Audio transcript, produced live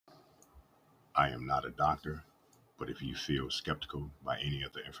I am not a doctor, but if you feel skeptical by any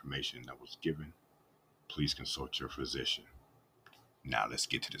of the information that was given, please consult your physician. Now let's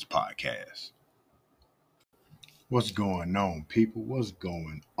get to this podcast. What's going on, people? What's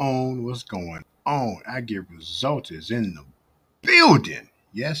going on? What's going on? I get results is in the building.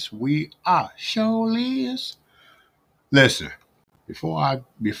 Yes, we are. Surely is. Listen,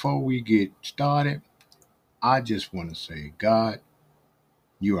 before we get started, I just want to say, God,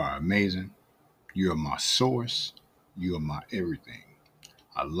 you are amazing. You are my source. You are my everything.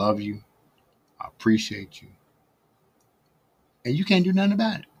 I love you. I appreciate you. And you can't do nothing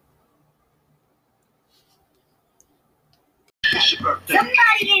about it.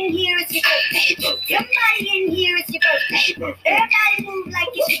 Somebody in here is your birthday. Somebody in here is your birthday. Everybody move like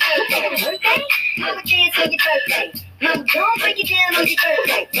it's your birthday. Mama dance on your birthday. Mama don't break it down on your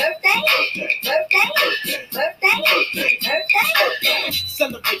birthday.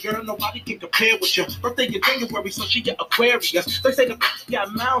 Celebrate, girl. Nobody can compare with you. Birthday in January, so she get Aquarius. They say the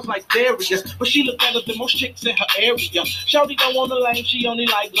got mouths like Darius, but she look better than most chicks in her area. Shawty don't want to lame, she only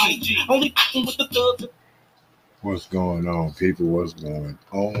like G. Only with the thugs. What's going on, people? What's going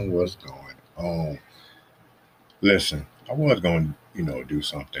on? What's going on? Listen, I was going to, do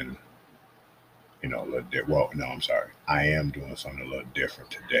something, a little different. Well, no, I'm sorry. I am doing something a little different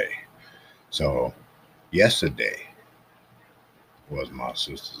today. So, yesterday was my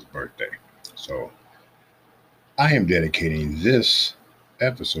sister's birthday. So, I am dedicating this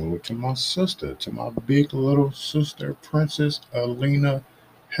episode to my sister, to my big little sister, Princess Alina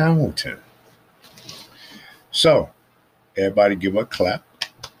Hamilton. So, everybody give a clap.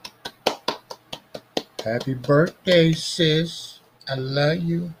 Happy birthday, sis. I love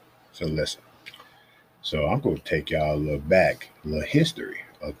you. So listen. So I'm going to take y'all a little history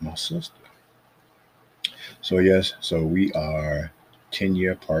of my sister. So yes, so we are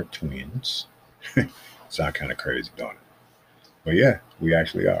 10-year apart twins. Sound kind of crazy, don't it? But yeah, we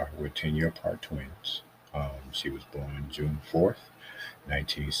actually are. We're 10-year apart twins. She was born June 4th,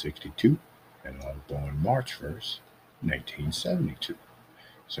 1962. And I was born March 1st, 1972.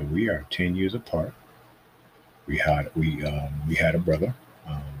 So we are 10 years apart. We had a brother,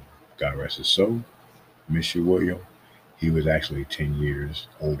 God rest his soul, Mr. William. He was actually 10 years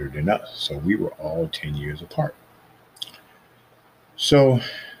older than us. So we were all 10 years apart. So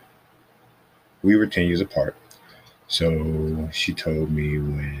we were 10 years apart. So she told me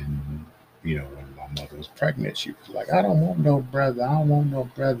when my mother was pregnant, she was like, I don't want no brother. I don't want no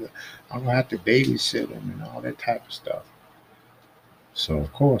brother. I'm going to have to babysit him and all that type of stuff. So,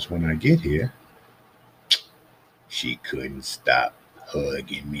 of course, when I get here, she couldn't stop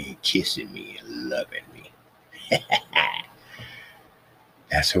hugging me, kissing me, and loving me.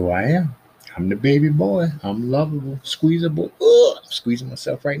 That's who I am. I'm the baby boy. I'm lovable, squeezable. I'm squeezing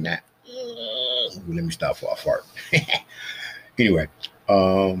myself right now. Let me stop for a fart. Anyway,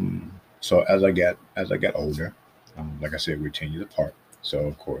 so as I got older, like I said, we're 10 years apart. So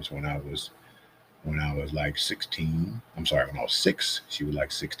of course, when I was like 16, when I was 6, she was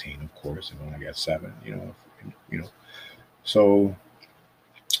like 16, of course, and when I got 7, So,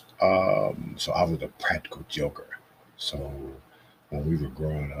 so I was a practical joker. So when we were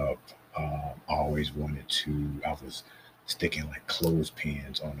growing up, I always I was sticking like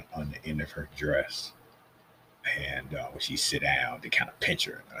clothespins on the end of her dress. And when she sit down, they kind of pinch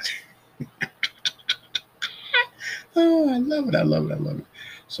her. Oh, I love it.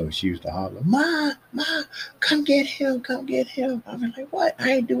 So she used to holler, Ma, come get him. I was like, what?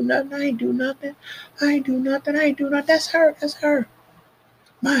 I ain't do nothing. That's her.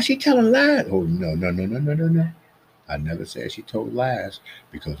 Ma, she telling lies. Oh, no. I never said she told lies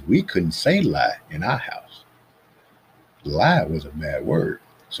because we couldn't say lie in our house. Lie was a bad word.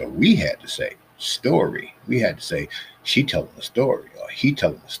 So we had to say story. We had to say she telling a story or he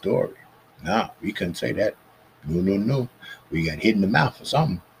telling a story. Nah, we couldn't say that. No. We got hit in the mouth or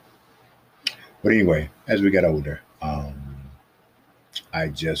something. But anyway, as we got older, I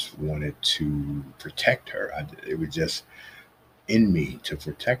just wanted to protect her. It was just in me to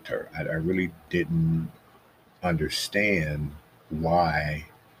protect her. I really didn't understand why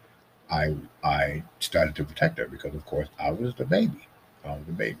I started to protect her because, of course, I was the baby.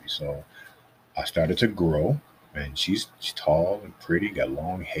 So I started to grow, and she's tall and pretty, got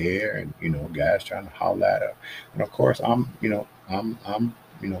long hair, and guys trying to holler at her. And of course, I'm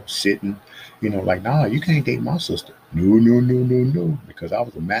sitting, like, nah, you can't date my sister. No, because I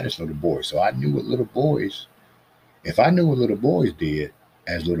was a managed little boy, so I knew what little boys. If I knew what little boys did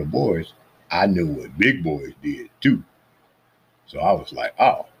as little boys, I knew what big boys did too. So I was like,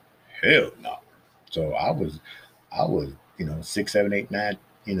 oh, hell no. So I was 6, 7, 8, 9,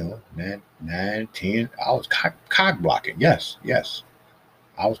 9, 10. I was cock blocking. Yes, yes.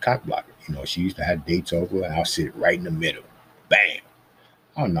 I was cock blocking. She used to have dates over, and I'll sit right in the middle. Bam.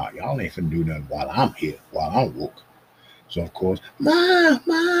 Oh no, y'all ain't finna do nothing while I'm here, while I'm woke. So of course, Ma,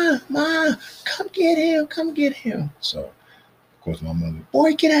 come get him, come get him. So of course my mother,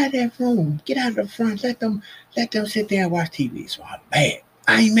 boy, get out of that room, get out of the front, let them sit there and watch TV. So I'm mad.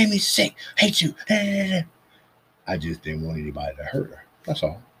 I ain't made me sick. Hate you. I just didn't want anybody to hurt her. That's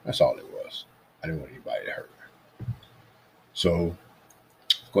all. That's all it was. I didn't want anybody to hurt her. So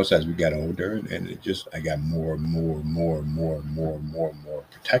of course, as we got older, and I got more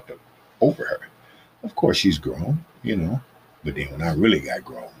protective over her. Of course, she's grown, but then when I really got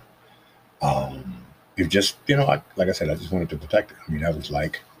grown, it just, like I said, I just wanted to protect her. I mean, that's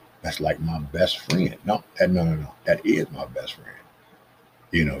like my best friend. No, that is my best friend.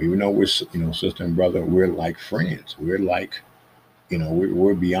 Even though we're, sister and brother, we're like friends. We're like,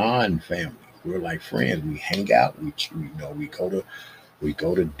 we're beyond family. We're like friends. We hang out. We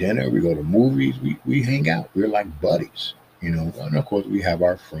go to dinner, we go to movies, we hang out. We're like buddies, And of course, we have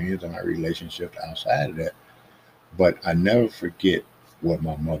our friends and our relationships outside of that. But I never forget what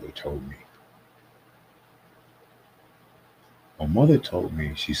my mother told me. My mother told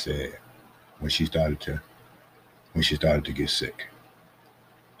me, she said, when she started to get sick.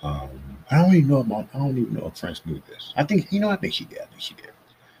 I don't even know if Prince knew this. I think she did.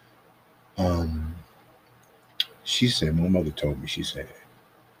 She said, my mother told me, she said,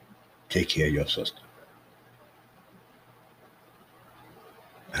 take care of your sister.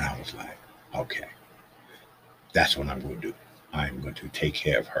 And I was like, okay, that's what I'm going to do. I'm going to take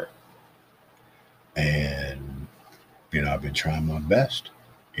care of her. And, I've been trying my best,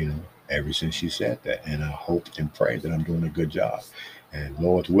 ever since she said that. And I hope and pray that I'm doing a good job. And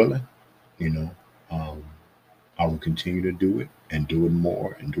Lord's willing, I will continue to do it and do it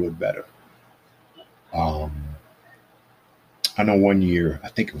more and do it better. I know one year, I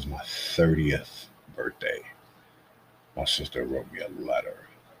think it was my 30th birthday, my sister wrote me a letter.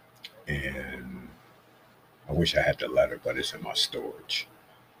 And I wish I had the letter, but it's in my storage.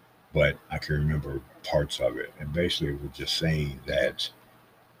 But I can remember parts of it. And basically it was just saying that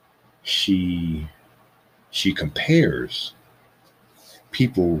she compares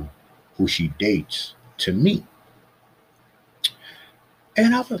people who she dates to me.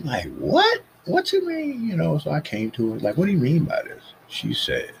 And I was like, what? What you mean? So I came to her, like, what do you mean by this? She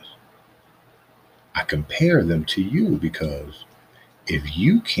says, I compare them to you because if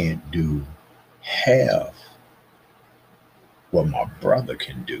you can't do half what my brother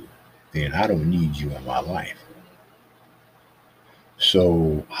can do, then I don't need you in my life.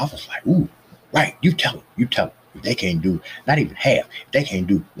 So I was like, ooh, right, you tell them. If they can't do not even half, if they can't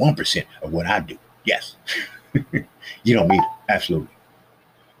do 1% of what I do, yes. You don't need it. Absolutely.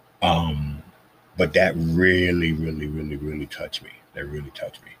 But that really, really, really, really touched me. That really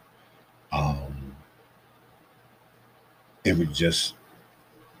touched me. It was just,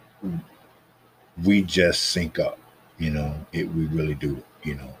 we just sync up, we really do,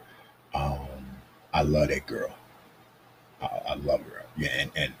 I love that girl. I love her. Yeah.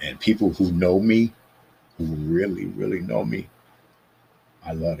 And people who know me, who really, really know me,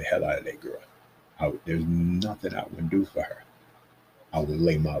 I love the hell out of that girl. There's nothing I wouldn't do for her. I would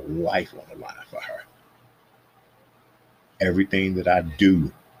lay my life on the line for her. Everything that I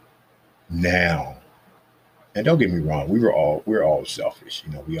do now, and don't get me wrong, we're all selfish.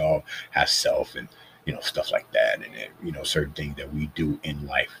 We all have self and, stuff like that. And, certain things that we do in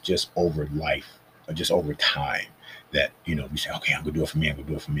life, or just over time that, we say, okay, I'm going to do it for me. I'm going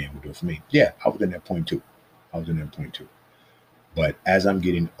to do it for me. I'm going to do it for me. Yeah, I was in that point too. But as I'm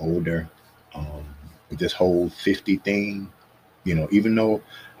getting older, with this whole 50 thing, even though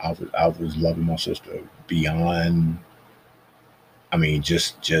I was loving my sister beyond, I mean,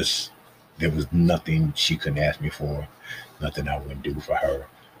 just there was nothing she couldn't ask me for, nothing I wouldn't do for her.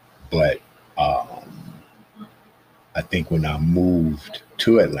 But I think when I moved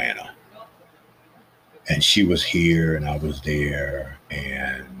to Atlanta and she was here and I was there,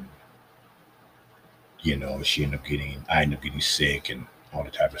 and I ended up getting sick and all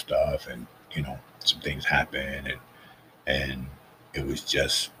the type of stuff, and some things happened, and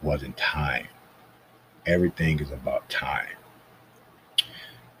it wasn't time. Everything is about time.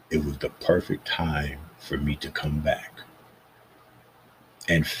 It was the perfect time for me to come back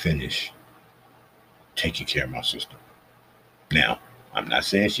and finish taking care of my sister. Now, I'm not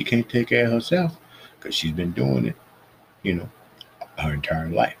saying she can't take care of herself, because she's been doing it, her entire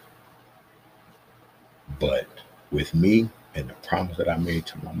life. But with me and the promise that I made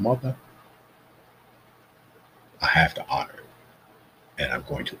to my mother, I have to honor it. and I'm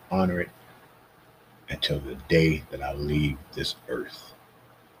going to honor it until the day that I leave this earth.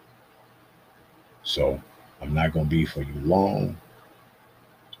 So I'm not going to be for you long.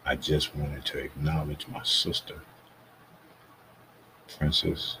 I just wanted to acknowledge my sister,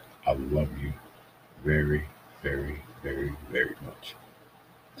 Princess. I love you very, very, very, very much.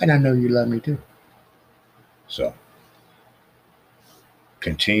 And I know you love me too. So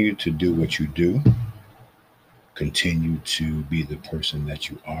continue to do what you do. Continue to be the person that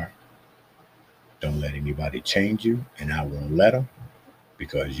you are. Don't let anybody change you, and I won't let them,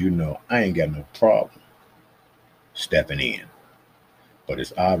 because you know I ain't got no problem stepping in. But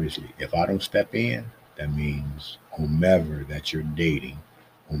it's obviously, if I don't step in, that means whomever that you're dating,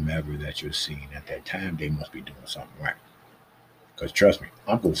 whomever that you're seeing at that time, they must be doing something right. Because trust me,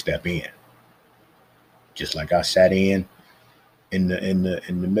 I'm gonna step in. Just like I sat in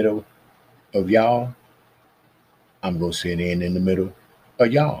the middle of y'all, I'm gonna sit in the middle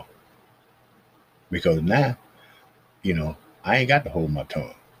of y'all. Because now, I ain't got to hold my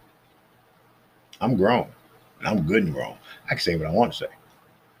tongue. I'm grown. And I'm good and grown. I can say what I want to say.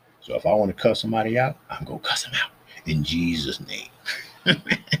 So if I want to cuss somebody out, I'm going to cuss them out in Jesus' name.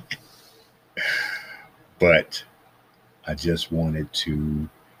 But I just wanted to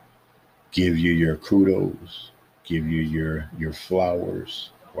give you your kudos, give you your flowers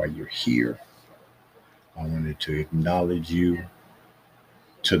while you're here. I wanted to acknowledge you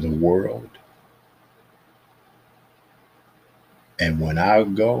to the world. And when I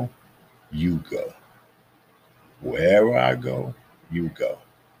go, you go. Wherever I go, you go.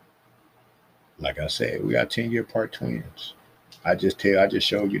 Like I said, we got 10-year apart twins. I just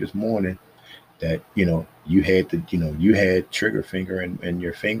showed you this morning that, you had trigger finger in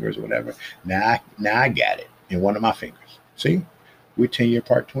your fingers or whatever. Now I got it in one of my fingers. See? We're 10-year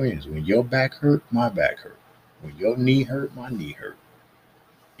apart twins. When your back hurt, my back hurt. When your knee hurt, my knee hurt.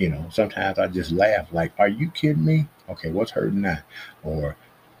 Sometimes I just laugh like, are you kidding me? Okay, what's hurting now? Or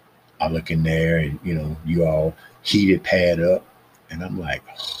I look in there and, you all heated pad up. And I'm like,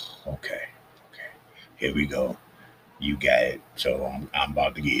 oh, okay, here we go. You got it. So I'm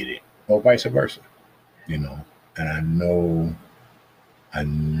about to get it. Or vice versa, And I know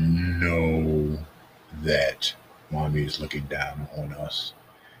that mommy is looking down on us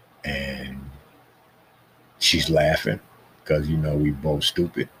and she's laughing because, we both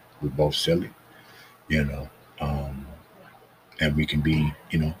stupid. We're both silly, and we can be,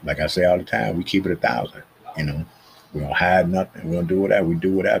 like I say all the time, we keep it 1,000, we don't hide nothing. We don't do whatever. We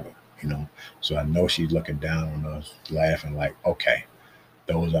do whatever, So I know she's looking down on us, laughing like, okay,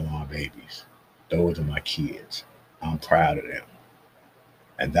 those are my babies. Those are my kids. I'm proud of them.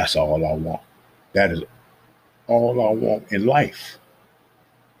 And that's all I want. That is all I want in life.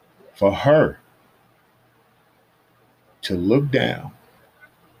 For her to look down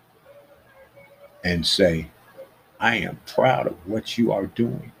and say, I am proud of what you are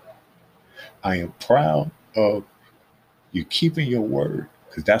doing. I am proud of you keeping your word,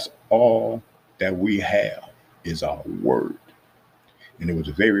 because that's all that we have is our word. And it was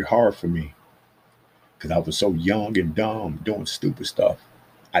very hard for me because I was so young and dumb doing stupid stuff.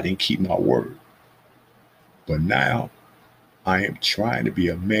 I didn't keep my word. But now I am trying to be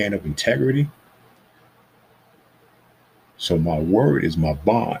a man of integrity. So my word is my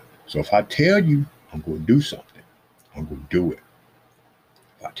bond. So if I tell you I'm going to do something, I'm going to do it.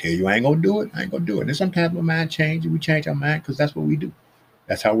 If I tell you I ain't going to do it, I ain't going to do it. And sometimes my mind changes. We change our mind because that's what we do.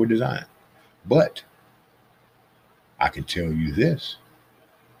 That's how we're designed. But I can tell you this.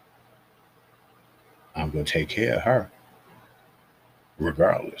 I'm going to take care of her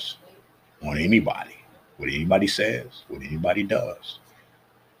regardless on anybody. What anybody says, what anybody does.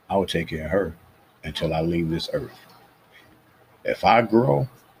 I will take care of her until I leave this earth. If I grow,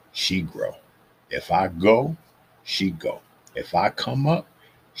 she grow. If I go, she go. If I come up,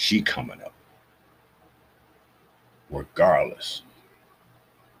 she coming up. Regardless.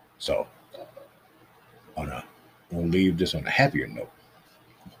 So, we'll leave this on a happier note.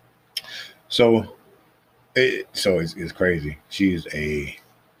 So it's crazy.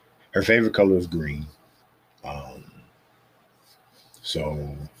 Her favorite color is green.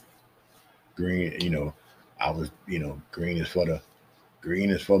 So green, green is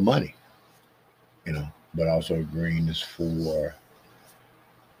for money, but also green is for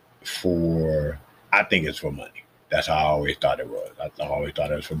I think it's for money. That's how I always thought it was. I always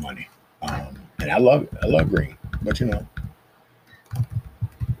thought it was for money. And I love it. I love green, but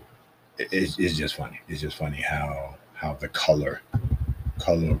it's just funny. It's just funny how the color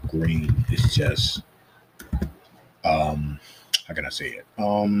green is just, how can I say it?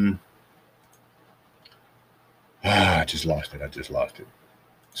 I just lost it.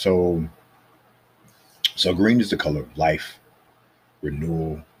 So green is the color of life,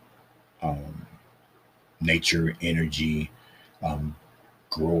 renewal, um, nature, energy, um,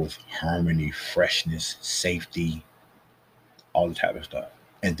 growth, harmony, freshness, safety, all the type of stuff.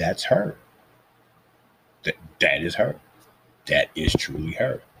 And that's her. That is her. That is truly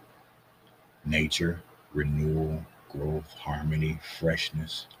her. Nature, renewal, growth, harmony,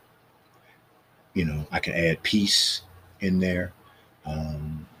 freshness. I can add peace in there,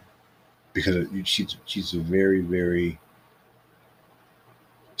 um, because she's a very, very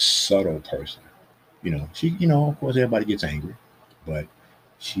subtle person. Of course, everybody gets angry, but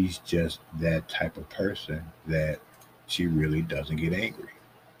she's just that type of person that she really doesn't get angry.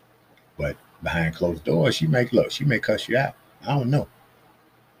 But behind closed doors, she may cuss you out. I don't know.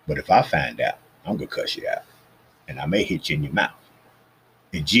 But if I find out, I'm gonna cuss you out. And I may hit you in your mouth.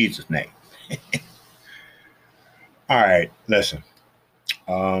 In Jesus' name. All right, listen.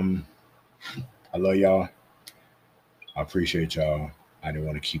 I love y'all. I appreciate y'all. I didn't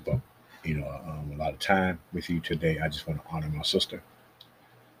want to keep up, a lot of time with you today. I just want to honor my sister.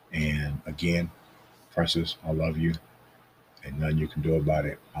 And again, Princess, I love you. And nothing you can do about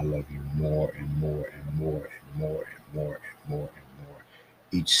it. I love you more and more and more and more and more and more and more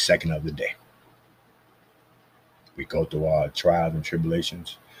each second of the day. We go through our trials and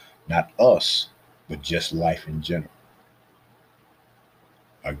tribulations, not us, but just life in general.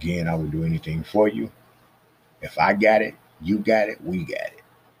 Again, I will do anything for you. If I got it, you got it, we got it.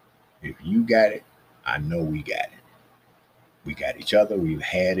 If you got it, I know we got it. We got each other. We've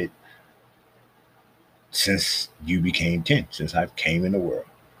had it since you became 10, since I came in the world.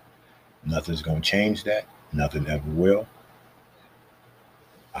 Nothing's going to change that. Nothing ever will.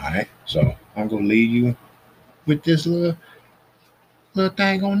 All right. So I'm going to leave you with this little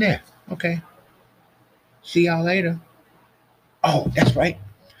thing on there. Okay. See y'all later. Oh, that's right.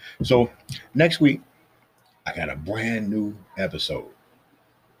 So next week, I got a brand new episode.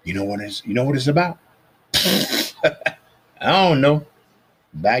 You know what it's about? I don't know.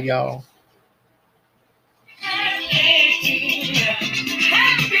 Bye, y'all.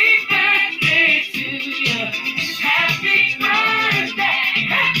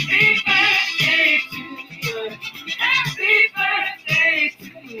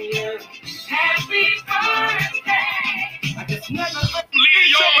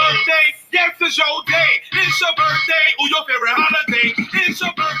 It's your birthday, yes, it's your day. It's your birthday, or your favorite holiday. It's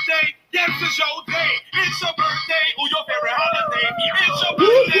your birthday, yes, it's your day. It's your birthday, or your favorite holiday. It's your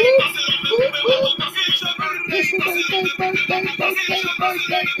birthday.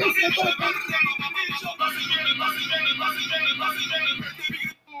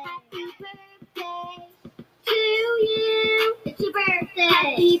 To you, it's your birthday.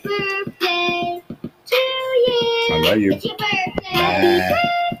 Happy birthday to you. I love you. It's your birthday. Bye.